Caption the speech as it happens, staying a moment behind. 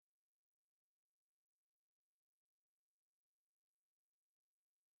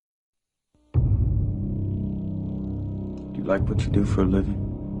You like what you do for a living?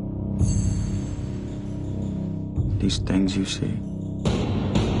 These things you see?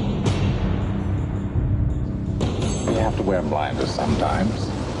 You have to wear blinders sometimes.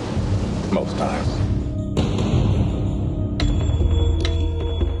 Most times.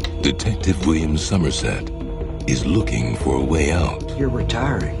 Detective William Somerset is looking for a way out. You're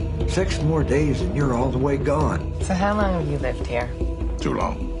retiring. 6 more days and you're all the way gone. So how long have you lived here? Too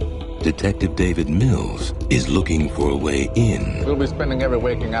long. Detective David Mills is looking for a way in. We'll be spending every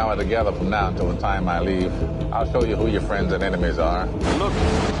waking hour together from now until the time I leave. I'll show you who your friends and enemies are. Look,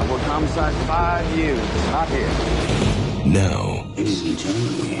 I've worked homicide 5 years. Not here. Now, Ladies and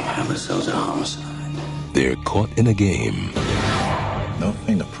gentlemen, we have ourselves a homicide. they're caught in a game. No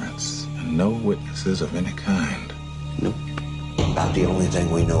fingerprints and no witnesses of any kind. Nope. About the only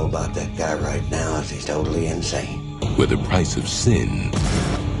thing we know about that guy right now is he's totally insane. Where the price of sin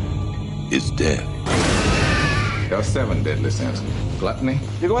is death. There are 7 deadly sins. Gluttony,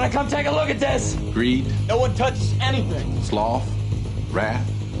 You're going to come take a look at this? greed, No one touches anything. sloth, wrath,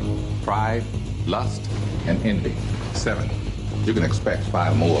 pride, lust, and envy. 7. You can expect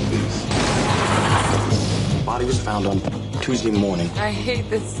 5 more of these. Body was found on Tuesday morning. I hate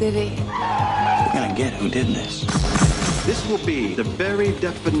this city. We're gonna get who did this. This will be the very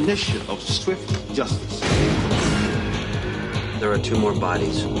definition of swift justice. There are 2 more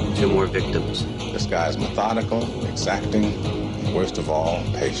bodies, 2 more victims. This guy's methodical, exacting, and worst of all,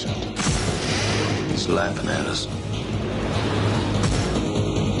 patient. He's laughing at us.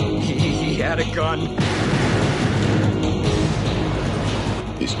 He had a gun.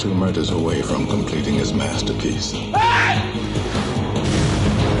 He's 2 murders away from completing his masterpiece.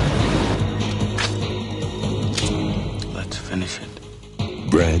 Let's finish it.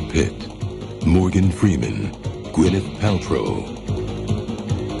 Brad Pitt, Morgan Freeman, Gwyneth Paltrow.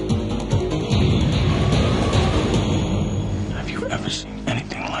 Have you ever seen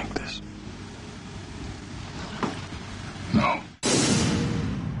anything like this? No.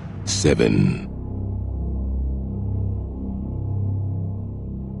 7.